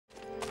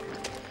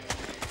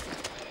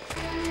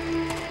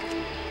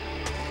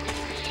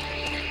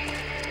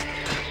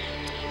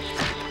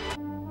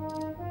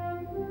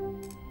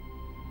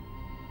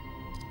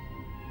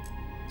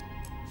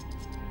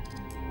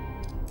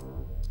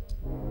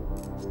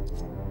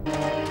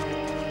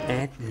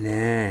At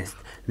last,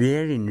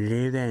 we're in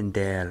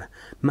Rivendell.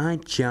 My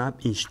job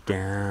is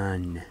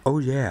done. Oh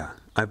yeah,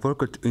 I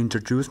forgot to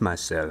introduce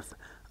myself.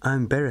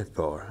 I'm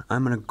Berethor.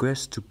 I'm on a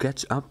quest to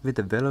catch up with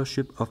the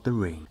Fellowship of the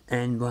Ring.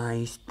 And why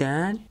is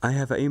that? I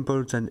have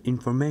important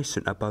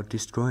information about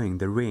destroying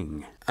the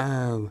ring.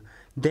 Oh,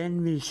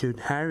 then we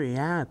should hurry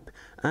up.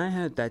 I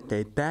heard that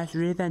they passed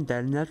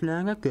Rivendell not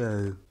long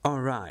ago.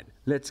 Alright,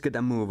 let's get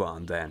a move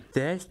on then.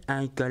 First,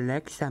 I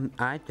collect some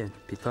items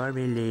before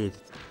we leave.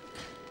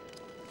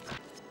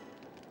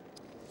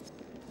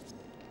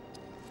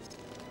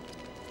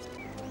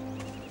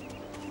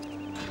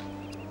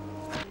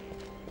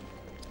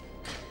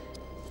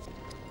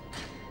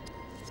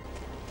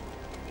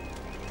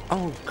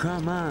 Oh,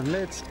 come on,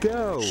 let's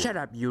go! Shut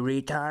up, you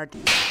retard!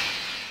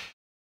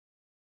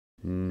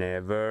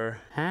 Never.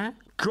 Huh?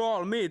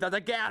 Call me that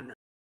again!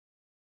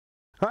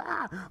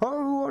 Ah!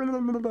 Oh!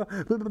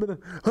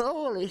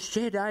 Holy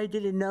shit, I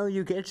didn't know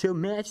you get so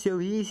mad so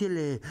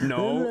easily.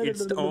 No,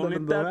 it's only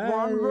that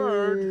one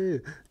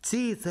word.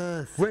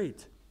 Jesus.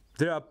 Wait,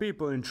 there are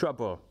people in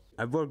trouble.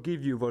 I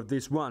forgive you for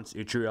this once,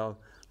 Itriel.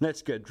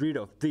 Let's get rid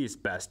of these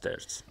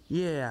bastards.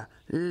 Yeah,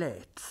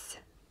 let's.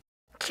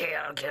 Kill,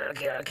 kill,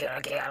 kill,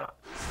 kill, kill.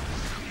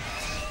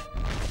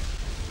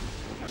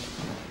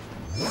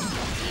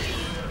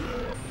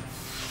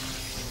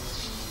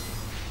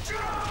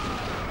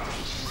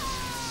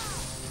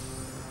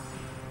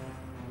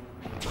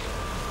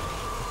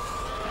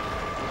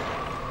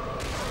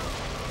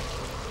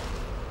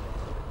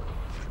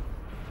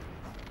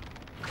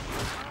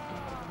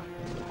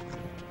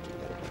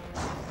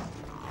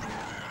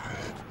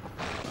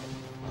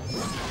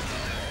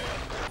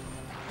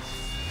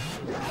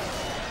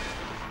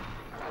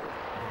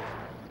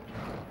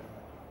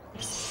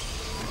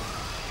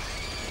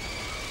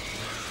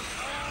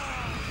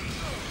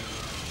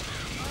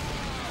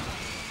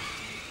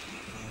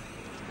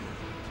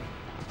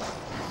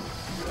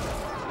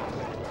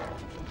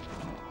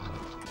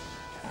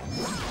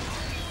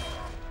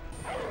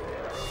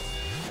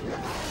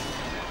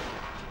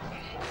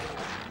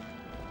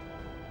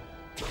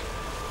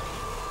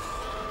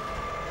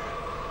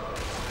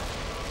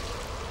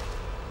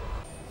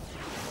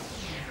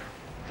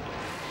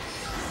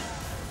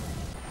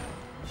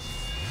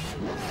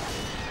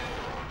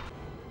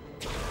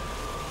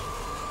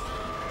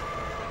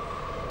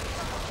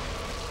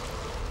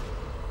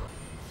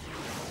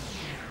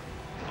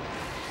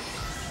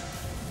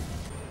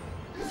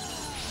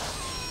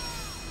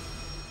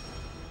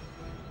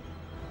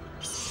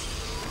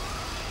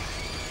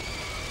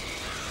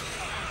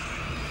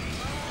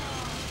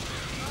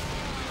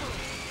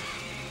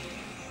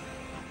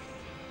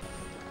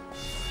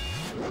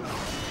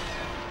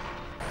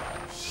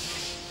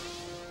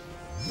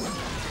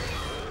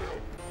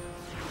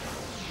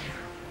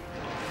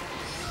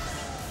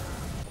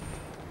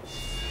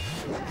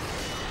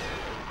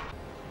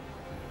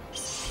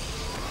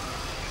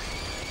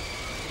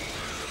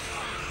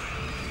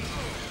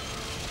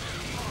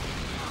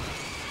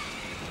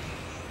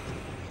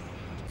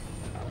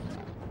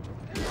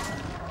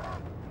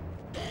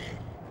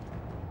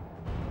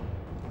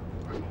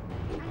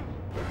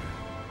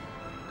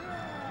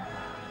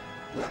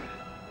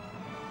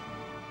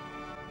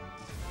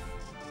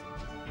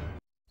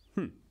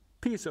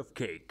 Piece of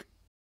cake.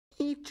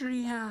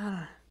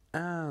 Itriel.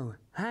 Oh,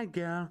 hi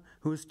girl.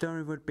 Whose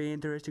story would be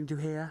interesting to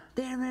hear?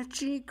 There were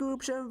 3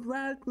 groups of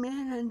wild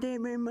men and they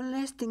were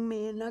molesting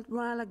me not a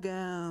while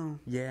ago.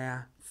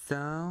 Yeah,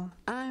 so?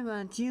 I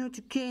want you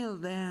to kill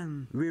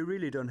them. We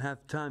really don't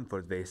have time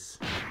for this.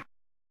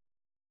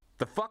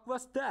 The fuck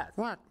was that?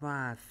 What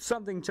was?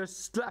 Something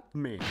just slapped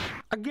me.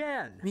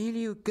 Again! Will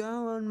you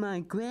go on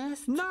my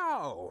quest?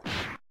 No!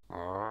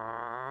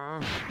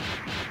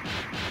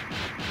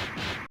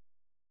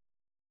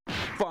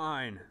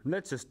 Fine,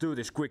 let's just do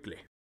this quickly.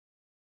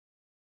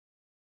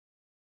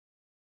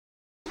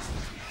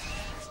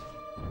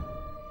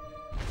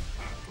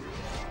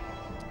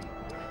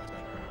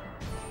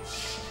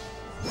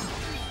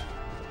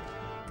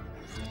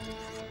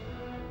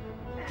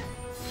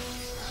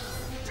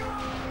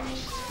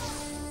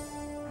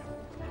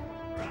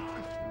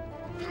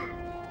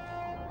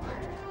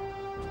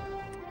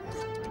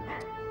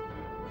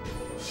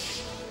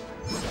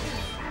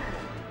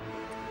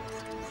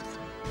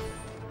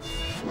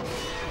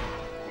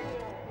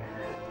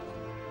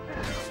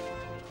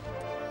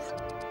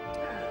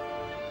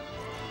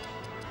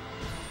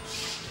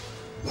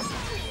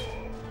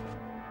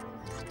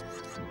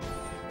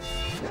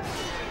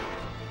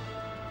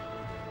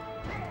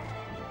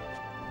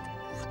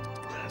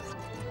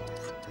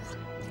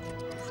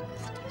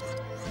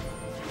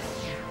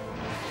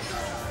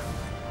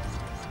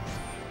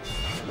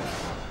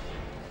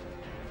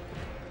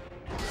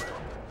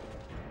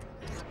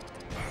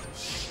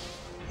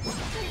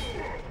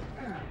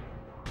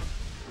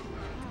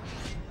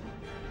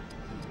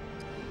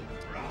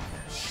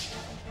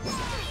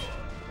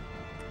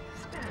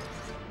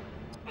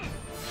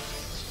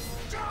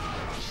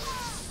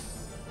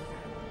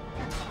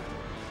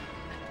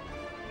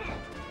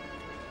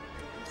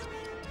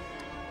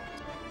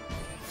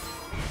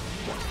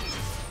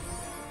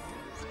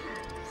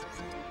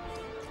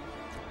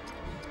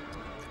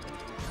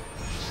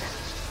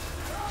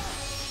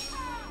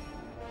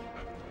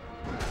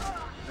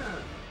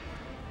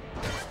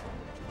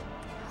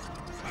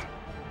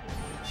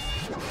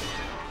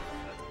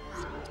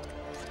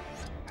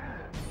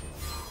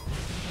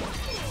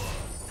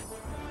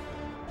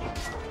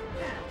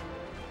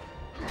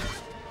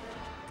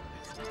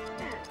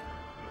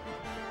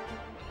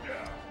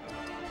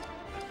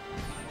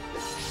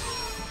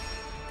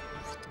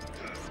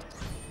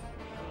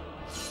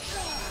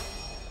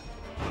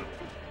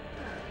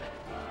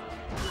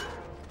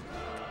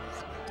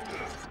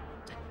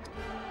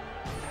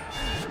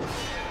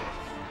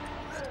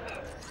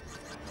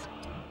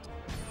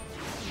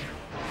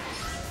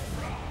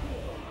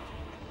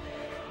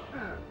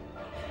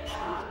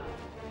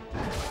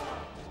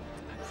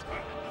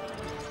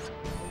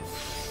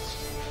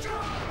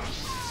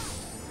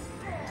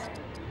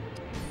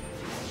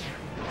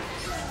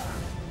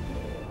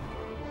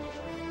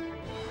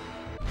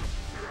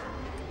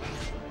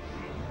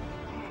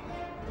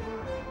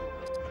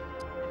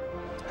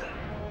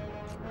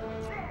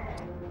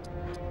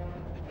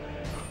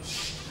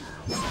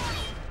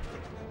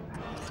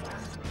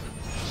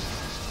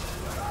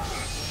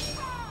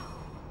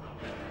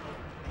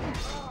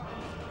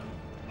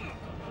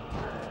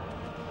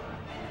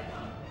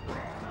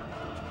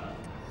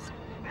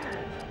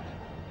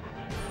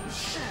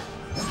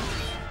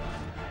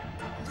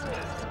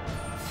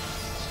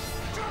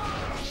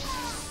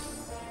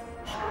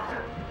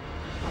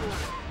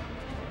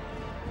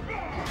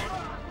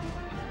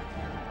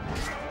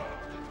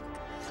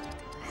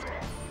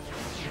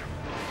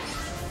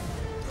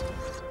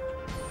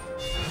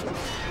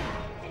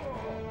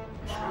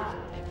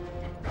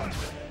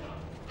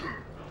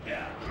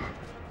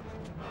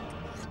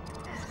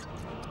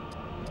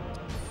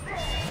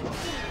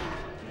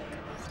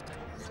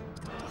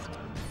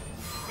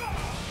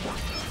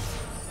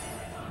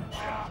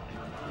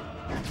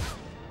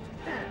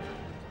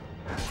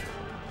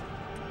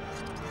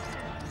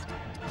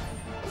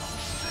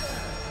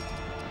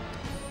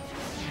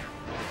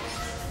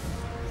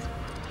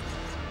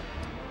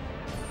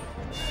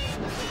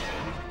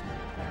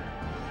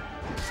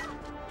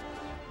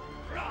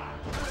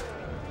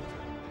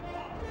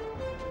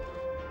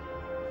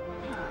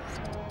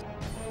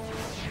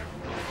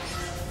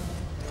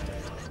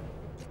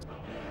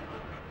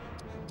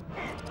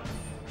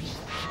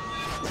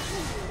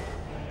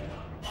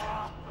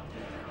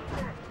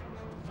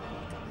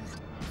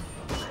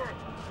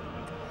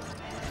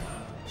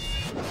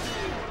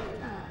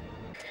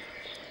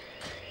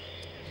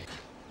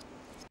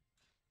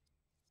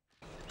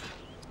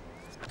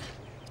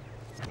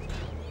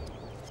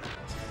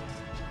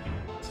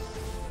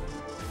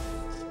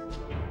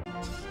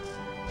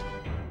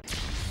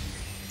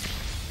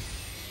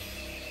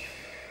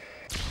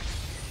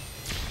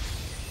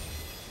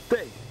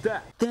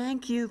 that?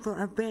 Thank you for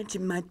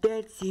avenging my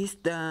dead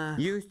sister.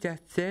 You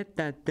just said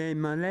that they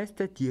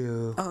molested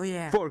you. Oh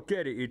yeah.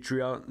 Forget it,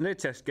 Itriel.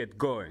 Let's just get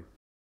going.